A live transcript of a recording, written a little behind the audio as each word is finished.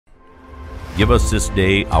Give us this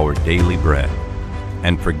day our daily bread,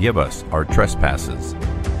 and forgive us our trespasses,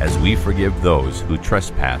 as we forgive those who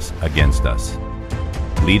trespass against us.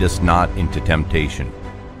 Lead us not into temptation,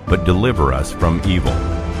 but deliver us from evil.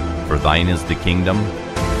 For thine is the kingdom,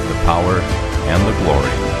 the power, and the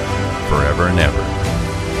glory, forever and ever.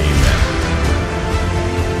 Amen.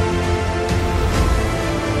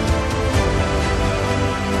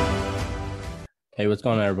 Hey, what's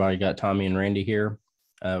going on, everybody? Got Tommy and Randy here.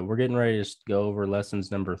 We're getting ready to go over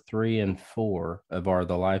lessons number 3 and 4 of our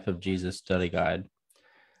The Life of Jesus study guide.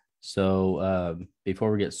 So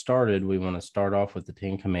before we get started, we want to start off with the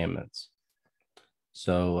 10 Commandments.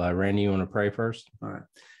 So Randy, you want to pray first? All right.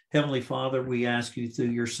 Heavenly Father, we ask you through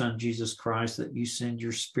your Son, Jesus Christ, that you send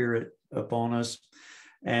your Spirit upon us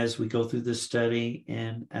as we go through this study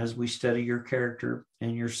and as we study your character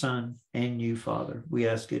and your Son and you, Father. We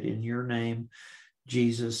ask it in your name,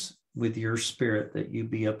 Jesus, with your Spirit, that you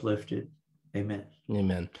be uplifted. Amen.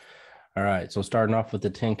 Amen. All right. So starting off with the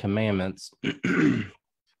 10 Commandments,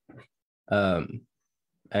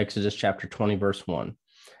 Exodus chapter 20, verse 1.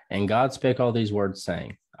 And God spake all these words,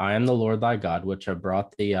 saying, I am the Lord thy God, which have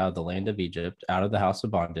brought thee out of the land of Egypt, out of the house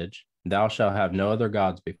of bondage. Thou shalt have no other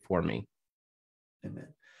gods before me. Amen.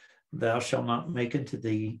 Thou shalt not make unto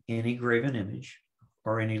thee any graven image,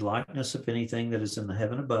 or any likeness of anything that is in the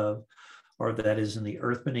heaven above, or that is in the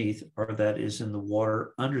earth beneath, or that is in the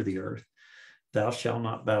water under the earth. Thou shalt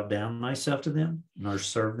not bow down thyself to them, nor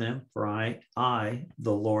serve them, for I,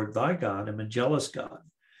 the Lord thy God, am a jealous God,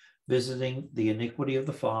 visiting the iniquity of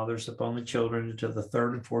the fathers upon the children unto the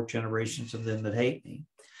third and fourth generations of them that hate me,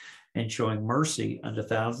 and showing mercy unto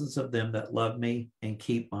thousands of them that love me and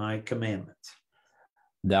keep my commandments.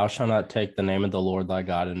 Thou shalt not take the name of the Lord thy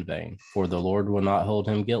God in vain, for the Lord will not hold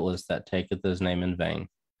him guiltless that taketh his name in vain.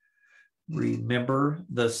 Remember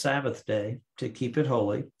the Sabbath day to keep it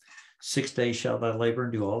holy. 6 days shalt thou labor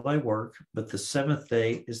and do all thy work, but the seventh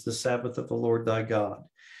day is the Sabbath of the Lord thy God.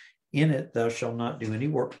 In it thou shalt not do any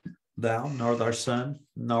work, thou, nor thy son,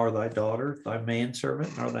 nor thy daughter, thy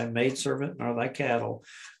manservant, nor thy maidservant, nor thy cattle,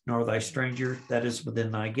 nor thy stranger that is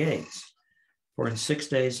within thy gates. For in 6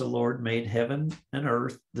 days the Lord made heaven and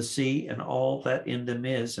earth, the sea, and all that in them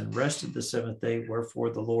is, and rested the seventh day.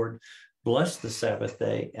 Wherefore the Lord blessed the Sabbath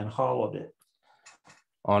day and hallowed it.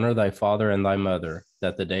 Honor thy father and thy mother,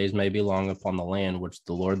 that the days may be long upon the land which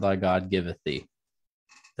the Lord thy God giveth thee.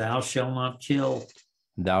 Thou shalt not kill.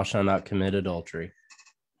 Thou shalt not commit adultery.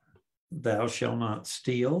 Thou shalt not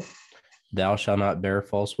steal. Thou shalt not bear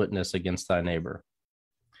false witness against thy neighbor.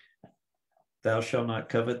 Thou shalt not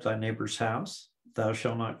covet thy neighbor's house. Thou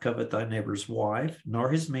shalt not covet thy neighbor's wife,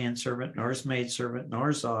 nor his manservant, nor his maidservant, nor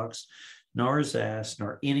his ox, nor his ass,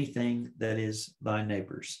 nor anything that is thy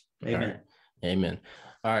neighbor's. Amen. Right. Amen.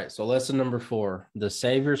 All right. So lesson number 4, the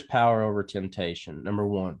Savior's power over temptation. Number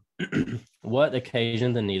 1, what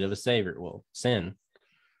occasioned the need of a Savior? Well, sin.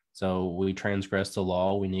 So we transgressed the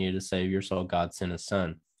law. We needed a Savior. So God sent his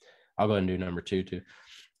son. I'll go ahead and do number 2 too.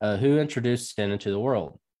 Who introduced sin into the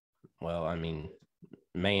world? Well, I mean,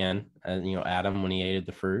 man, Adam, when he ate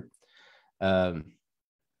the fruit.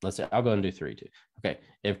 Let's say I'll go and do 3 too. Okay.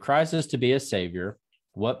 If Christ is to be a Savior,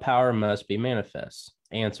 what power must be manifest?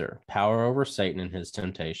 Answer: power over Satan and his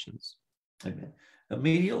temptations. Amen.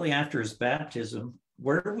 Immediately after his baptism,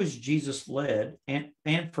 where was Jesus led and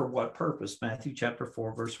for what purpose? Matthew chapter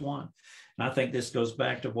 4, verse 1. And I think this goes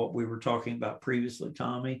back to what we were talking about previously,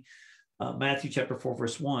 Tommy. Matthew chapter 4,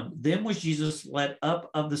 verse 1. Then was Jesus led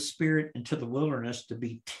up of the Spirit into the wilderness to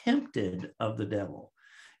be tempted of the devil.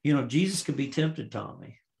 Jesus could be tempted,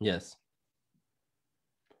 Tommy. Yes.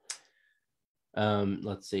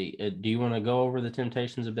 Let's see. Do you want to go over the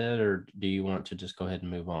temptations a bit, or do you want to just go ahead and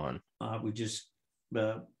move on? I would just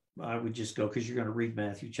go, because you're going to read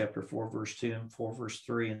Matthew chapter 4, verse 2 and 4, verse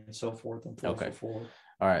 3 and so forth and 4 for 4.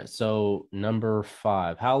 All right. So number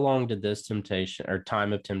 5, how long did this temptation or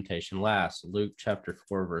time of temptation last? Luke chapter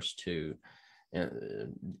 4, verse 2.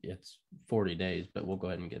 It's 40 days, but we'll go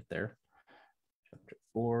ahead and get there. Chapter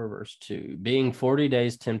 4, verse 2. Being 40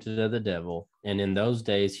 days tempted of the devil, and in those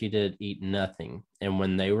days he did eat nothing. And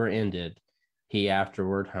when they were ended, he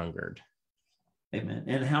afterward hungered. Amen.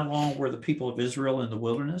 And how long were the people of Israel in the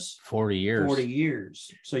wilderness? 40 years. 40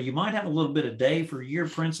 years. So you might have a little bit of day for year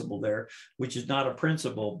principle there, which is not a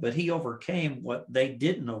principle, but he overcame what they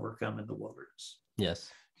didn't overcome in the wilderness.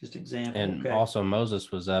 Yes. Just example. And also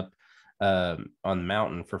Moses was up on the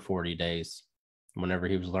mountain for 40 days whenever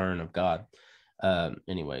he was learning of God.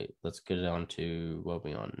 Anyway, let's get on to what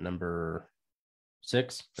we on. Number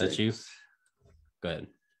 6. That's you. Go ahead.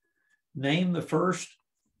 Name the first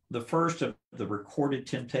of the recorded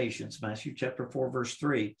temptations. Matthew chapter 4, verse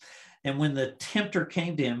 3. And when the tempter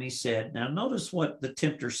came to him, he said, now notice what the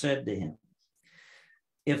tempter said to him.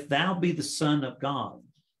 If thou be the Son of God.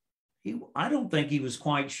 I don't think he was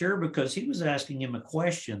quite sure, because he was asking him a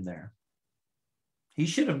question there. He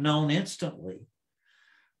should have known instantly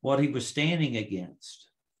what he was standing against.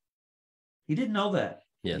 He didn't know that.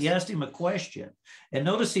 Yes. He asked him a question. And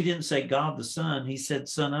notice he didn't say God the Son. He said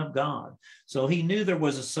Son of God. So he knew there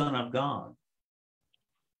was a Son of God.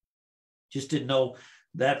 Just didn't know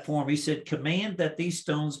that form. He said, command that these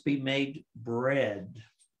stones be made bread.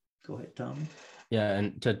 Go ahead, Tommy. Yeah,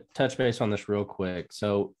 and to touch base on this real quick.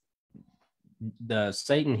 So the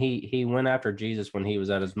Satan, he went after Jesus when he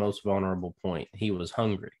was at his most vulnerable point. He was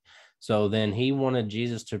hungry. So then he wanted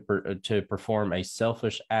Jesus to perform a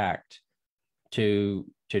selfish act to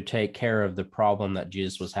take care of the problem that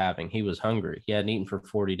Jesus was having. He was hungry. He hadn't eaten for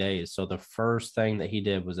 40 days. So the first thing that he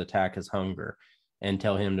did was attack his hunger and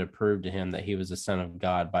tell him to prove to him that he was the Son of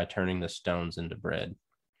God by turning the stones into bread.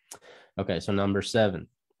 Okay, so number 7.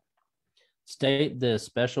 State the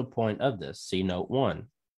special point of this. See note 1.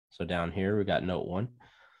 So down here, we got note 1.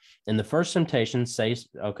 In the first temptation,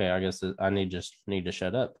 okay, I guess I need to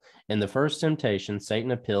shut up. In the first temptation,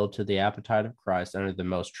 Satan appealed to the appetite of Christ under the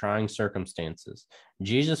most trying circumstances.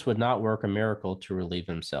 Jesus would not work a miracle to relieve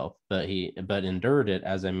himself, but endured it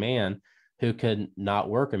as a man who could not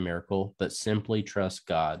work a miracle, but simply trust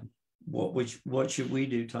God. What should we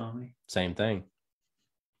do, Tommy? Same thing.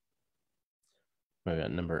 We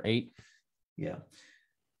got number 8. Yeah.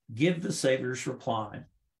 Give the Savior's reply.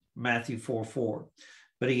 Matthew 4:4.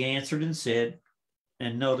 But he answered and said,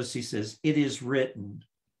 and notice he says, it is written.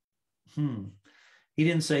 He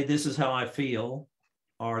didn't say, this is how I feel,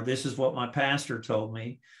 or this is what my pastor told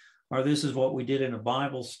me, or this is what we did in a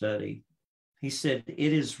Bible study. He said,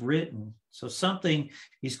 it is written. So something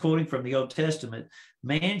he's quoting from the Old Testament,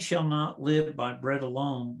 man shall not live by bread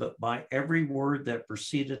alone, but by every word that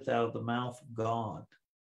proceedeth out of the mouth of God.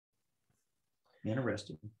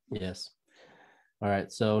 Interesting. Yes. All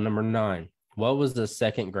right. So number 9. What was the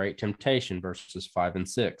second great temptation? Verses 5 and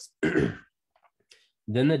 6.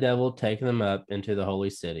 Then the devil taketh him up into the holy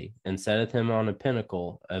city, and setteth him on a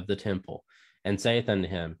pinnacle of the temple, and saith unto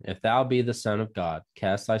him, if thou be the Son of God,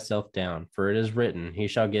 cast thyself down, for it is written, he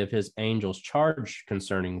shall give his angels charge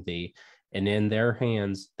concerning thee, and in their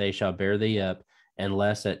hands they shall bear thee up,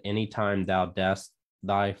 unless at any time thou dash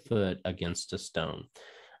thy foot against a stone.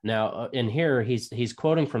 Now, in here, he's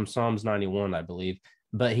quoting from Psalms 91, I believe,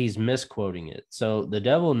 but he's misquoting it. So the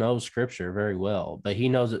devil knows scripture very well, but he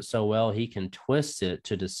knows it so well he can twist it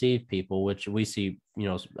to deceive people, which we see,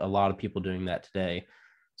 a lot of people doing that today.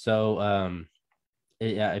 So,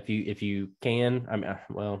 yeah, if you can,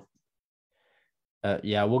 we'll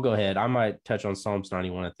go ahead. I might touch on Psalms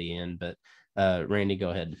 91 at the end, but Randy, go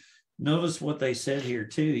ahead. Notice what they said here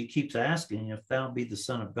too. He keeps asking, if thou be the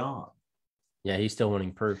Son of God. Yeah, he's still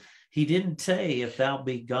wanting proof. He didn't say, if thou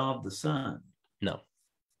be God the Son. No.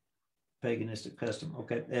 Paganistic custom.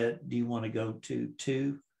 Okay. Do you want to go to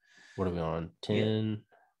 2? What are we on? 10?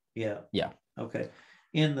 Yeah. Okay.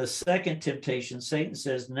 In the second temptation, Satan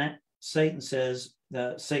says,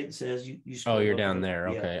 you oh, you're down there.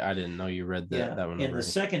 Okay. I didn't know you read that one. In the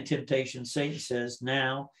second temptation, Satan says,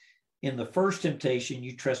 now, in the first temptation,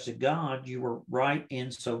 you trusted God, you were right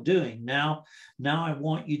in so doing. Now I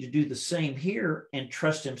want you to do the same here and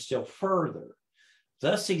trust him still further.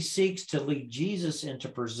 Thus he seeks to lead Jesus into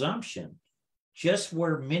presumption, just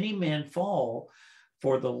where many men fall,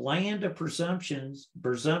 for the land of presumption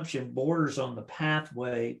borders on the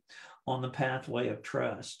pathway of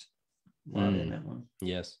trust. In that one.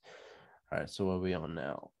 Yes. All right. So what are we on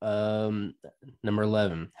now? Number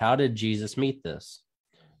 11. How did Jesus meet this?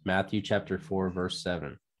 Matthew chapter 4, verse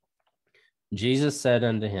 7. Jesus said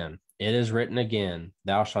unto him, it is written again,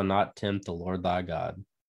 thou shalt not tempt the Lord thy God.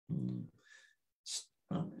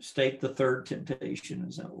 State the third temptation.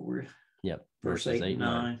 Is that what we're? Yep. Verse 8 and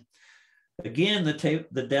 9. Again,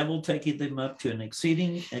 the devil taketh them up to an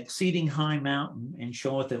exceeding high mountain, and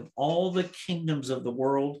showeth him all the kingdoms of the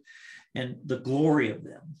world and the glory of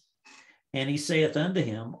them. And he saith unto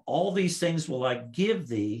him, all these things will I give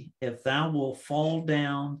thee, if thou wilt fall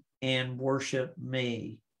down and worship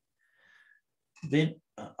me. Then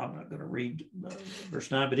I'm not going to read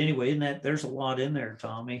verse 9, but anyway, there's a lot in there,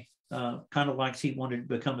 Tommy. Kind of like he wanted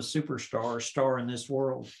to become a superstar, a star in this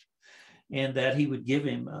world, and that he would give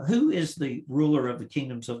him. Who is the ruler of the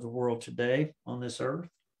kingdoms of the world today on this earth?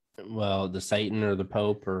 Well, the Satan or the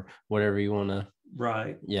Pope or whatever you want to.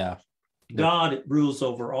 Right. Yeah. God rules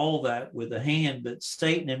over all that with a hand, but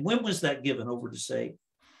Satan. And when was that given over to Satan?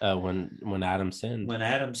 When Adam sinned. When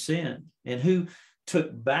Adam sinned, and who took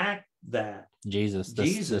back that? Jesus, the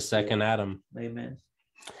Jesus second did. Adam. Amen.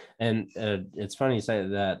 And it's funny you say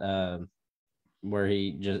that, where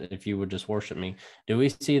he just, if you would just worship me. Do we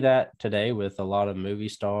see that today with a lot of movie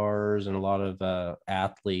stars and a lot of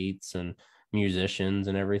athletes and musicians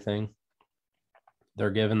and everything? They're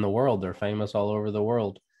given the world. They're famous all over the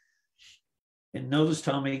world. And notice,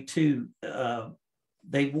 Tommy, too,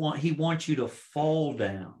 he wants you to fall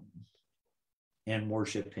down and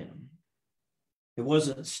worship him. It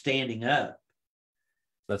wasn't standing up.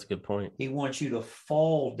 That's a good point. He wants you to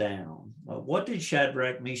fall down. Well, what did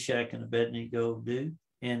Shadrach, Meshach, and Abednego do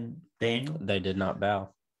in Daniel? They did not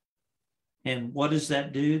bow. And what does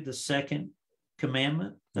that do? The second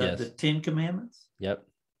commandment of Yes. the 10 Commandments? Yep.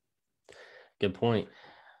 Good point.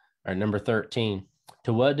 All right, number 13.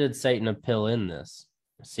 To what did Satan appeal in this?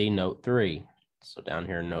 See note 3. So down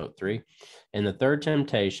here in note 3. In the third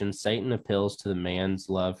temptation, Satan appeals to the man's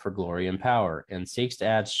love for glory and power and seeks to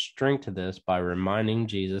add strength to this by reminding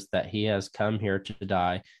Jesus that he has come here to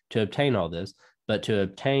die to obtain all this, but to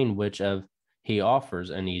obtain which of he offers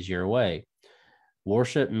an easier way.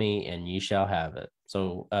 Worship me and ye shall have it.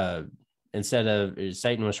 So instead of,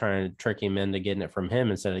 Satan was trying to trick him into getting it from him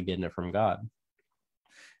instead of getting it from God.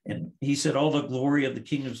 And he said all the glory of the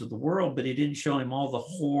kingdoms of the world, but he didn't show him all the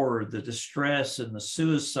horror, the distress, and the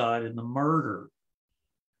suicide and the murder.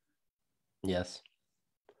 Yes.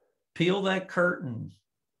 Peel that curtain.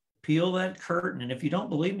 Peel that curtain. And if you don't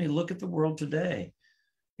believe me, look at the world today.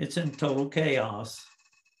 It's in total chaos.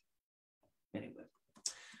 Anyway.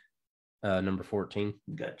 Number 14.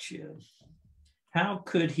 Gotcha. How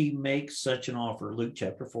could he make such an offer? Luke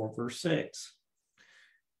chapter 4, verse 6.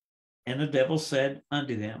 And the devil said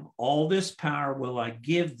unto him, all this power will I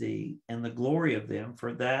give thee, and the glory of them,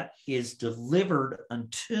 for that is delivered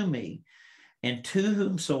unto me, and to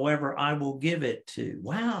whomsoever I will give it to.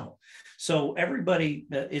 Wow. So everybody,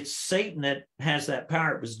 it's Satan that has that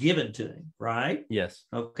power. It was given to him, right? Yes.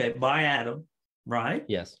 Okay, by Adam, right?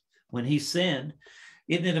 Yes. When he sinned.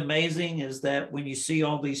 Isn't it amazing is that when you see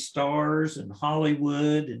all these stars in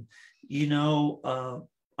Hollywood and,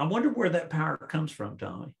 I wonder where that power comes from,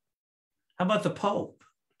 Tommy. How about the Pope?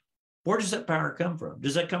 Where does that power come from?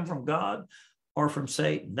 Does that come from God or from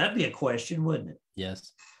Satan? That'd be a question, wouldn't it?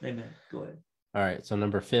 Yes. Amen. Go ahead. All right. So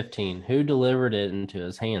number 15, who delivered it into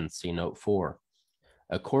his hands? See note 4.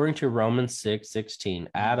 According to Romans 6:16,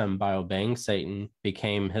 Adam, by obeying Satan,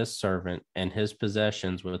 became his servant, and his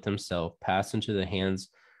possessions with himself passed into the hands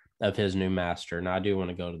of his new master. And I do want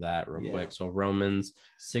to go to that real quick. So Romans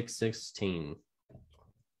 6:16.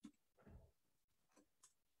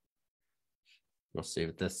 We'll see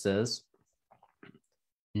what this says.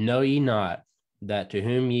 Know ye not that to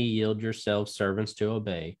whom ye yield yourselves servants to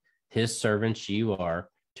obey, his servants you are,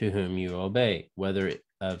 to whom you obey, whether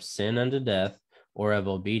of sin unto death or of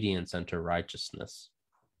obedience unto righteousness.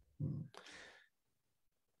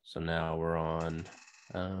 So now we're on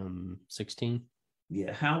 16.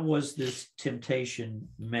 Yeah. How was this temptation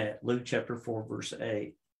met? Luke chapter 4, verse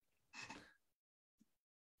 8.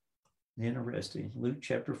 Interesting. Luke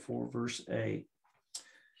chapter 4, verse 8.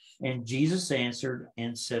 And Jesus answered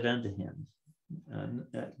and said unto him,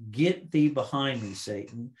 get thee behind me,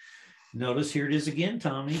 Satan. Notice here it is again,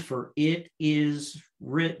 Tommy, for it is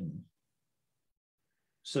written.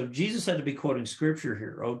 So Jesus had to be quoting scripture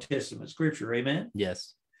here, Old Testament scripture. Amen.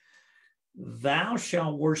 Yes. Thou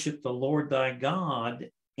shalt worship the Lord thy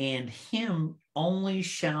God, and him only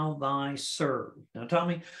shall thy serve. Now,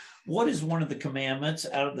 Tommy, what is one of the commandments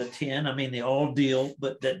out of the 10? I mean, they all deal,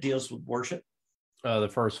 but that deals with worship. The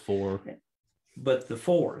first 4. But the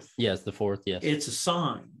fourth. Yes, the 4th. Yes. It's a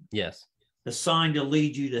sign. Yes. A sign to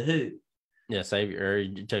lead you to who? Yeah, Savior, or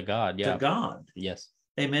to God. Yeah. To God. Yes.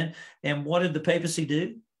 Amen. And what did the papacy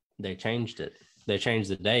do? They changed it. They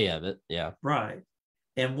changed the day of it. Yeah. Right.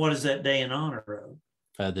 And what is that day in honor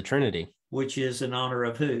of? The Trinity. Which is in honor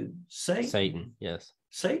of who? Satan. Satan. Yes.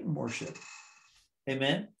 Satan worship.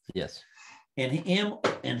 Amen. Yes. And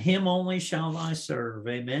him only shall I serve.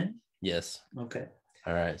 Amen. Yes. Okay.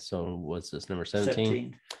 All right. So what's this? Number 17.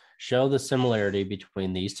 17. Show the similarity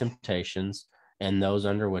between these temptations and those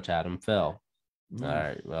under which Adam fell. All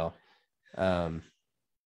right. Well,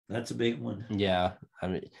 that's a big one. Yeah. I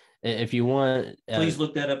mean, if you want, please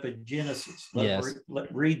look that up in Genesis.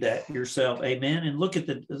 Read that yourself. Amen. And look at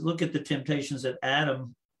the temptations that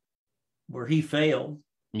Adam, where he failed.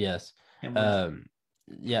 Yes.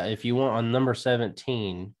 Yeah. If you want on number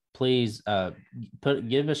 17, please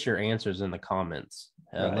give us your answers in the comments.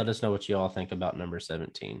 Right. Let us know what you all think about number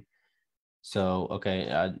 17. So, okay,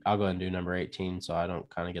 I'll go ahead and do number 18 so I don't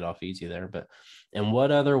kind of get off easy there. But in what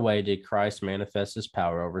other way did Christ manifest his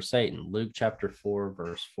power over Satan? Luke chapter 4,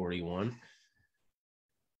 verse 41.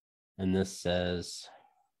 And this says,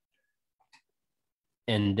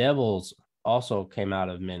 and devils also came out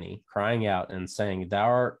of many, crying out and saying, Thou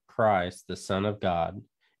art Christ, the Son of God.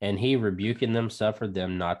 And he, rebuking them, suffered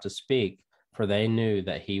them not to speak, for they knew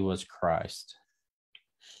that he was Christ.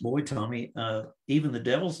 Boy, Tommy, even the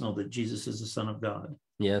devils know that Jesus is the Son of God.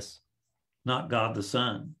 Yes. Not God the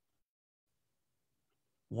Son.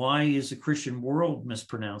 Why is the Christian world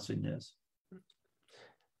mispronouncing this?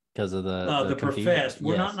 Because of the professed.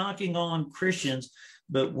 We're yes. not knocking on Christians,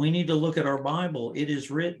 but we need to look at our Bible. It is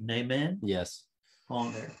written, amen? Yes.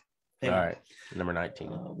 On there. Amen. All right, number 19.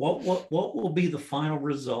 What will be the final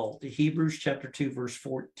result? Hebrews chapter 2, verse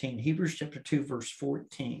 14. Hebrews chapter 2, verse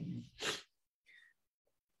 14.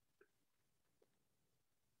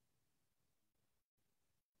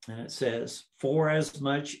 And it says, For as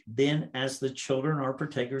much then as the children are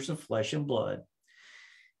partakers of flesh and blood,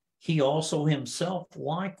 he also himself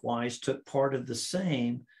likewise took part of the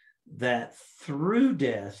same, that through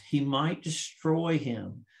death he might destroy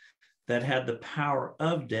him that had the power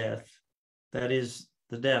of death, that is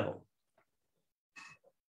the devil.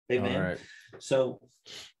 Amen. All right. So,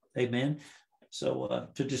 amen. So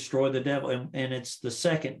to destroy the devil, and it's the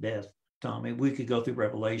second death, Tommy. We could go through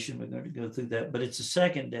Revelation. We're going to go through that, but it's the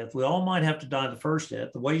second death. We all might have to die the first death.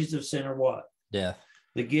 The wages of sin are what? Death.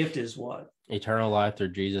 The gift is what? Eternal life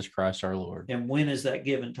through Jesus Christ our Lord. And when is that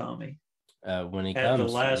given, Tommy? When he At comes. At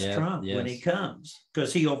the last trump, yes. when he comes.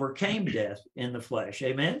 Because he overcame death in the flesh.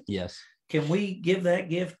 Amen? Yes. Can we give that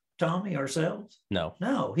gift, Tommy, ourselves? No.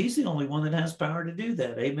 No, he's the only one that has power to do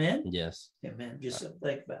that. Amen? Yes. Amen. Just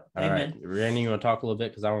think about it. All Amen. right. Randy, you want to talk a little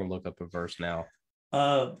bit? Because I want to look up a verse now.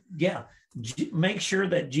 Yeah. Make sure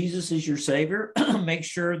that Jesus is your Savior. Make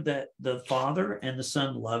sure that the Father and the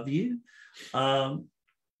Son love you.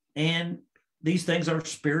 And these things are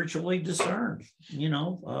spiritually discerned,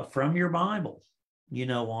 from your Bible,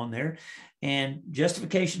 on there. And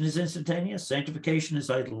justification is instantaneous. Sanctification is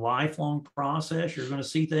a lifelong process. You're going to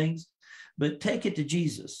see things, but take it to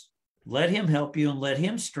Jesus. Let him help you and let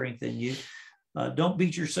him strengthen you. Don't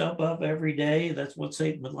beat yourself up every day. That's what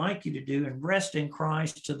Satan would like you to do, and rest in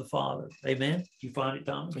Christ to the Father. Amen. Do you find it,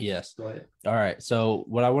 Tom? Yes. Go ahead. All right. So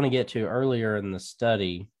what I want to get to earlier in the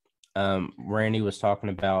study, Randy was talking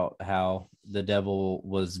about how the devil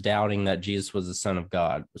was doubting that Jesus was the Son of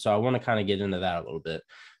God. So I want to kind of get into that a little bit.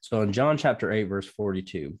 So in John chapter 8, verse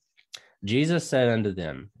 42, Jesus said unto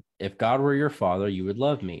them, If God were your Father, you would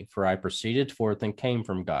love me, for I proceeded forth and came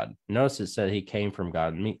from God. Notice it said he came from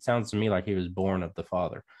God. It sounds to me like he was born of the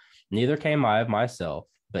Father. Neither came I of myself,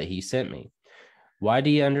 but he sent me. Why do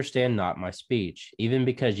ye understand not my speech? Even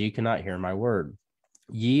because ye cannot hear my word.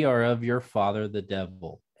 Ye are of your father the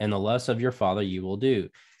devil, and the lusts of your father you will do.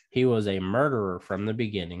 He was a murderer from the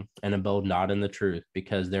beginning, and abode not in the truth,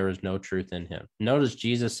 because there is no truth in him. Notice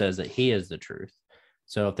Jesus says that he is the truth.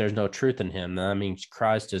 So if there's no truth in him, then that means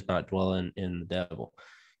Christ does not dwell in the devil.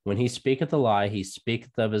 When he speaketh a lie, he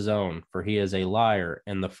speaketh of his own, for he is a liar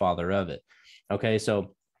and the father of it. Okay,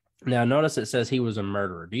 so now notice it says he was a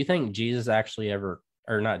murderer. Do you think Jesus actually ever,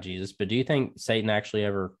 or not Jesus, but do you think Satan actually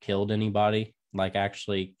ever killed anybody? Like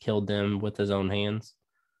actually killed them with his own hands?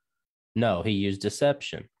 No, he used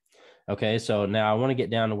deception. Okay, so now I want to get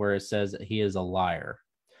down to where it says that he is a liar.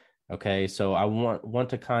 Okay, so I want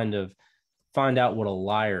to kind of find out what a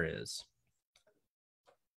liar is.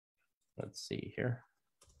 Let's see here.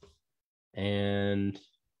 And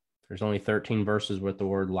there's only 13 verses with the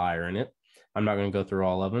word liar in it. I'm not going to go through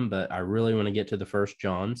all of them, but I really want to get to the first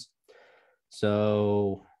John's.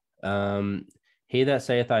 So he that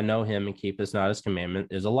saith I know him and keepeth not his commandment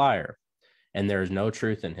is a liar, and there is no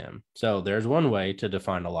truth in him. So there's one way to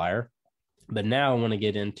define a liar. But now I want to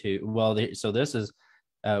get into, so this is,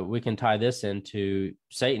 we can tie this into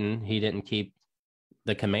Satan. He didn't keep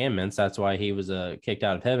the commandments. That's why he was kicked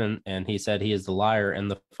out of heaven. And he said he is the liar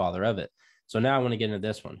and the father of it. So now I want to get into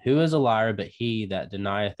this one. Who is a liar but he that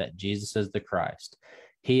denieth that Jesus is the Christ?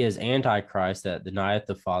 He is Antichrist that denieth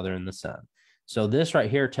the Father and the Son. So this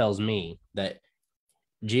right here tells me that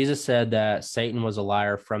Jesus said that Satan was a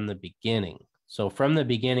liar from the beginning. So from the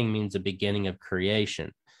beginning means the beginning of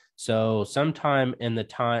creation. So sometime in the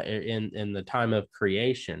time of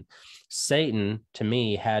creation, Satan, to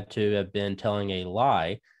me, had to have been telling a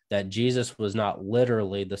lie that Jesus was not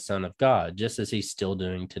literally the Son of God, just as he's still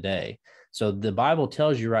doing today. So the Bible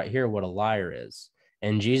tells you right here what a liar is.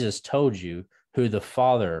 And Jesus told you who the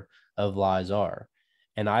father of lies are.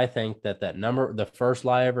 And I think that number, the first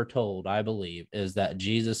lie ever told, I believe, is that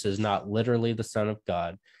Jesus is not literally the Son of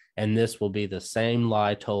God. And this will be the same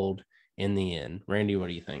lie told in the end. Randy, what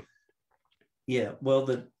do you think? Yeah, well,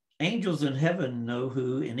 the angels in heaven know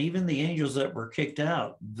who, and even the angels that were kicked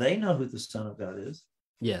out, they know who the Son of God is.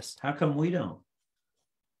 Yes. How come we don't?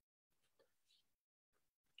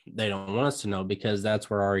 They don't want us to know because that's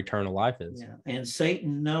where our eternal life is. Yeah, and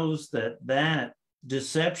Satan knows that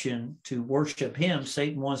deception to worship him,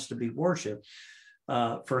 Satan wants to be worshiped.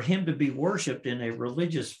 For him to be worshiped in a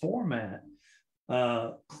religious format,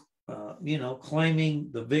 claiming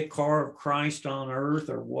the vicar of Christ on earth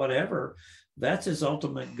or whatever, that's his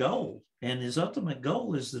ultimate goal. And his ultimate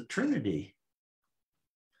goal is the Trinity.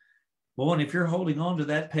 Well, and if you're holding on to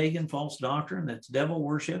that pagan false doctrine that's devil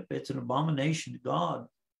worship, it's an abomination to God.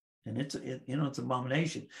 And it's an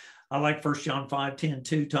abomination. I like 1 John 5:10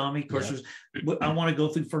 too, Tommy. Of course, yeah. I want to go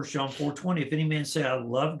through 1 John 4:20. If any man say, I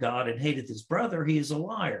love God and hateth his brother, he is a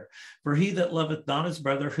liar. For he that loveth not his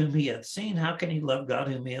brother whom he hath seen, how can he love God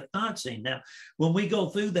whom he hath not seen? Now, when we go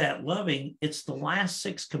through that loving, it's the last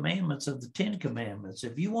 6 commandments of the 10 commandments.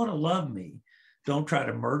 If you want to love me, don't try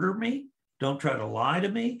to murder me. Don't try to lie to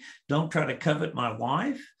me. Don't try to covet my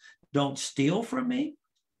wife. Don't steal from me.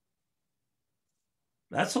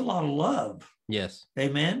 That's a lot of love. Yes.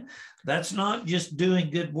 Amen. That's not just doing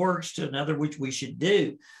good works to another, which we should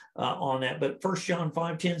do on that. But 1 John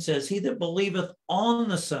 5:10 says, he that believeth on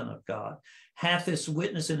the Son of God hath this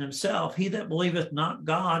witness in himself. He that believeth not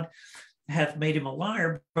God hath made him a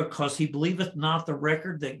liar, because he believeth not the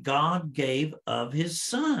record that God gave of his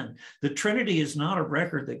Son. The Trinity is not a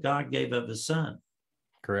record that God gave of his Son.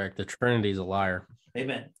 Correct. The Trinity is a liar.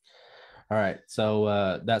 Amen. All right.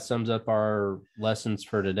 So that sums up our lessons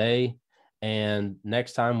for today. And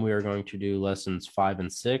next time we are going to do lessons 5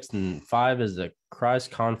 and 6. And 5 is a Christ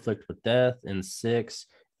conflict with death, and 6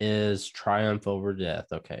 is triumph over death.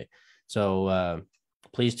 Okay. So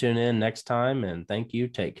please tune in next time, and thank you.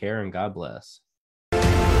 Take care, and God bless.